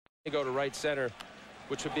go to right center,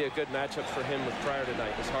 which would be a good matchup for him with Pryor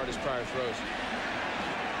tonight, as hard as Pryor throws.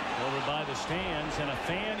 Over by the stands, and a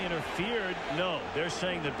fan interfered. No, they're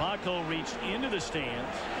saying that Bako reached into the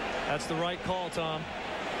stands. That's the right call, Tom.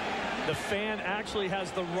 The fan actually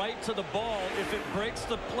has the right to the ball if it breaks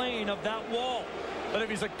the plane of that wall. But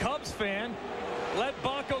if he's a Cubs fan, let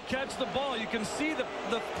Bako catch the ball. You can see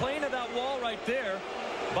the plane of that wall right there.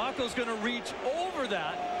 Baco's going to reach over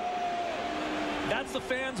that. That's the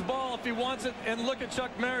fan's ball if he wants it. And look at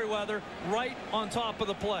Chuck Merriweather right on top of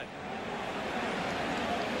the play.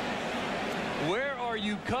 Where are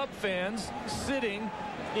you Cub fans sitting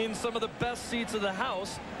in some of the best seats of the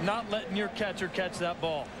house, not letting your catcher catch that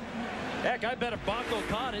ball? Heck, I bet if Bako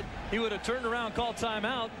caught it, he would have turned around, called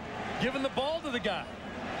timeout, given the ball to the guy.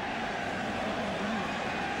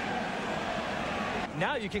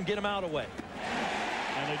 Now you can get him out of the way.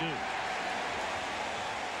 And they do.